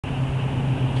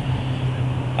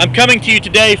I'm coming to you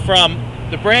today from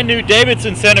the brand new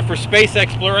Davidson Center for Space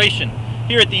Exploration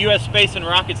here at the U.S. Space and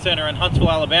Rocket Center in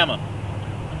Huntsville, Alabama.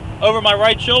 Over my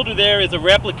right shoulder there is a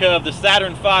replica of the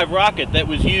Saturn V rocket that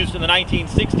was used in the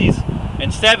 1960s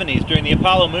and 70s during the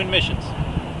Apollo moon missions.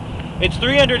 It's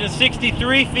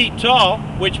 363 feet tall,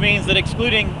 which means that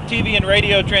excluding TV and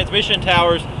radio transmission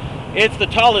towers, it's the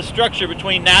tallest structure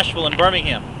between Nashville and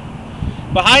Birmingham.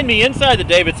 Behind me inside the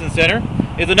Davidson Center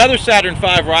is another Saturn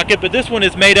V rocket, but this one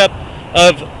is made up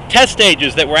of test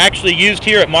stages that were actually used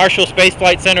here at Marshall Space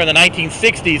Flight Center in the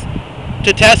 1960s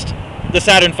to test the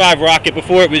Saturn V rocket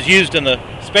before it was used in the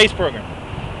space program.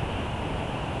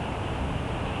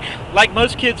 Like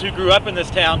most kids who grew up in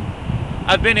this town,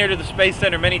 I've been here to the Space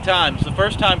Center many times, the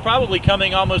first time probably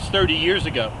coming almost 30 years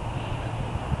ago.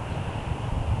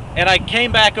 And I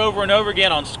came back over and over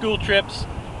again on school trips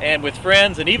and with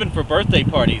friends and even for birthday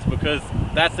parties, because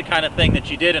that's the kind of thing that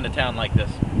you did in a town like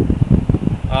this.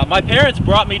 My parents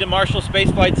brought me to Marshall Space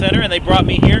Flight Center, and they brought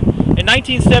me here in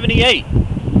 1978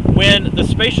 when the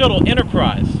Space Shuttle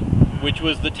Enterprise, which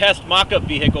was the test mock-up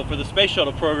vehicle for the Space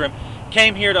Shuttle program,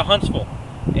 came here to Huntsville.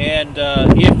 And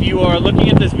if you are looking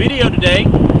at this video today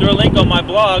through a link on my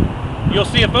blog, you'll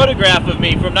see a photograph of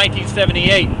me from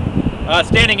 1978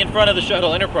 standing in front of the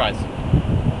Shuttle Enterprise.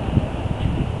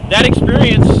 That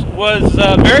experience was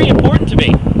very important to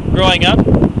me growing up.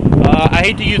 I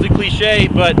hate to use a cliche,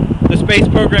 but the space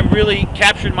program really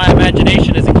captured my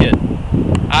imagination as a kid.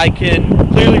 I can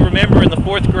clearly remember in the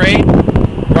 4th grade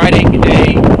writing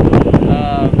a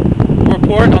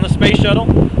report on the space shuttle,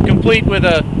 complete with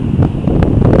a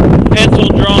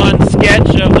pencil-drawn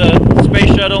sketch of the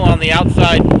space shuttle on the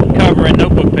outside cover and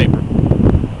notebook paper.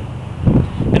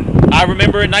 And I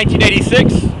remember in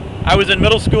 1986, I was in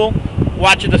middle school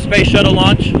watching the space shuttle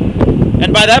launch,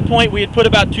 and by that point we had put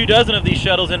about 24 of these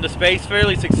shuttles into space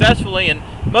fairly successfully, and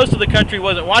most of the country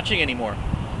wasn't watching anymore.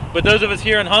 But those of us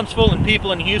here in Huntsville and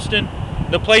people in Houston,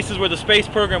 the places where the space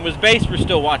program was based, were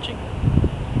still watching.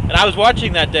 And I was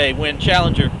watching that day when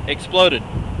Challenger exploded.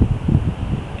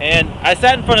 And I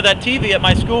sat in front of that TV at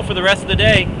my school for the rest of the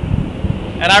day,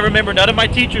 and I remember none of my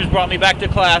teachers brought me back to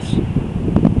class,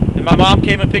 and my mom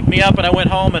came and picked me up, and I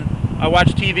went home and I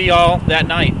watched TV all that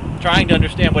night, trying to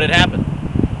understand what had happened.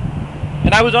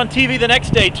 And I was on TV the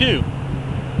next day too,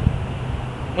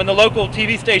 when the local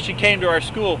TV station came to our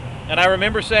school, and I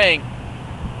remember saying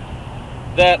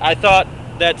that I thought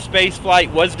that space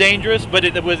flight was dangerous, but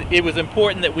it was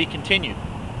important that we continued.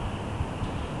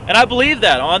 And I believed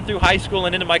that on through high school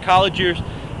and into my college years,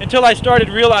 until I started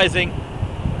realizing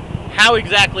how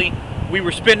exactly we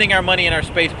were spending our money in our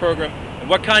space program and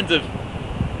what kinds of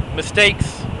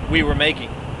mistakes we were making.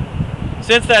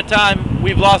 Since that time,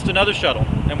 we've lost another shuttle,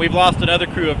 and we've lost another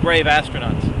crew of brave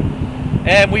astronauts.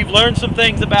 And we've learned some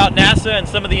things about NASA and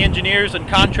some of the engineers and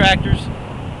contractors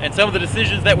and some of the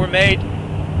decisions that were made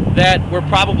that were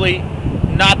probably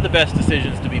not the best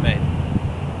decisions to be made.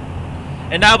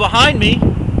 And now behind me,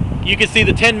 you can see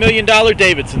the $10 million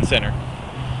Davidson Center.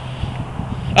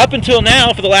 Up until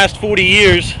now, for the last 40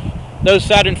 years, those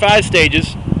Saturn V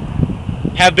stages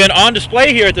have been on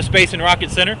display here at the Space and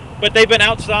Rocket Center, but they've been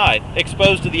outside,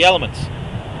 exposed to the elements.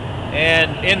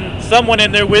 And someone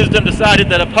in their wisdom decided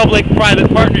that a public-private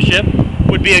partnership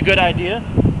would be a good idea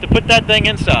to put that thing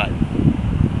inside.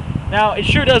 Now, it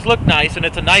sure does look nice, and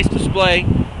it's a nice display,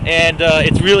 and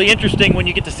it's really interesting when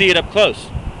you get to see it up close.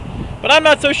 But I'm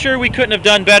not so sure we couldn't have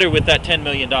done better with that $10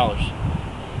 million.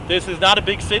 This is not a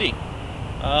big city.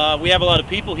 We have a lot of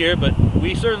people here, but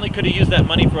we certainly could have used that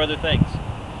money for other things.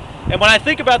 And when I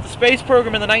think about the space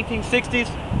program in the 1960s,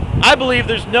 I believe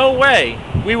there's no way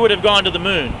we would have gone to the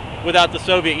moon without the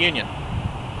Soviet Union.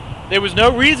 There was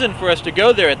no reason for us to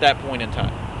go there at that point in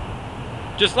time.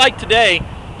 Just like today,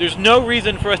 there's no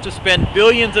reason for us to spend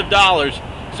billions of dollars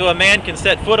so a man can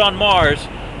set foot on Mars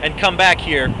and come back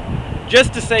here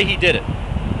just to say he did it.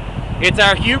 It's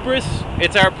our hubris,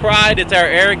 it's our pride, it's our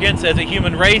arrogance as a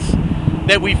human race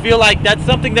that we feel like that's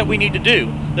something that we need to do,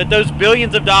 that those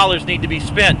billions of dollars need to be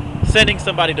spent sending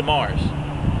somebody to Mars.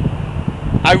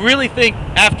 I really think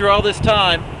after all this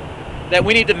time that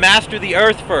we need to master the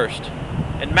earth first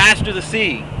and master the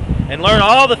sea and learn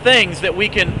all the things that we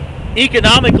can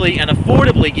economically and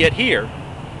affordably get here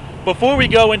before we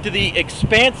go into the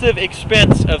expansive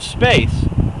expense of space,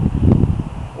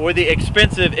 or the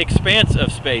expensive expanse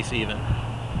of space even,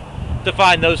 to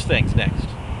find those things next.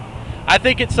 I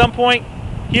think at some point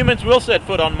humans will set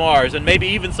foot on Mars and maybe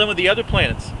even some of the other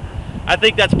planets. I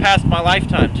think that's past my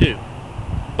lifetime too.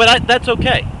 But that's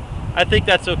okay. I think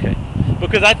that's okay.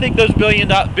 Because I think those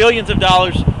billions of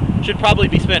dollars should probably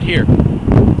be spent here.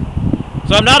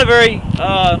 So I'm not a very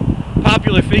popular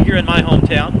popular figure in my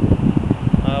hometown.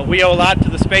 We owe a lot to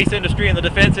the space industry and the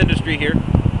defense industry here.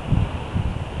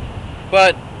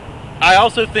 But I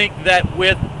also think that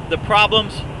with the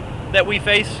problems that we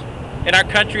face in our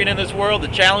country and in this world, the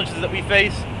challenges that we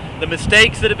face, the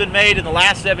mistakes that have been made in the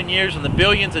last 7 years, and the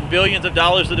billions and billions of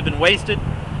dollars that have been wasted,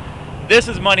 this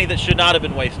is money that should not have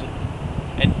been wasted.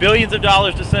 And billions of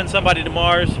dollars to send somebody to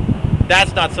Mars,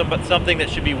 that's not something that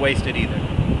should be wasted either.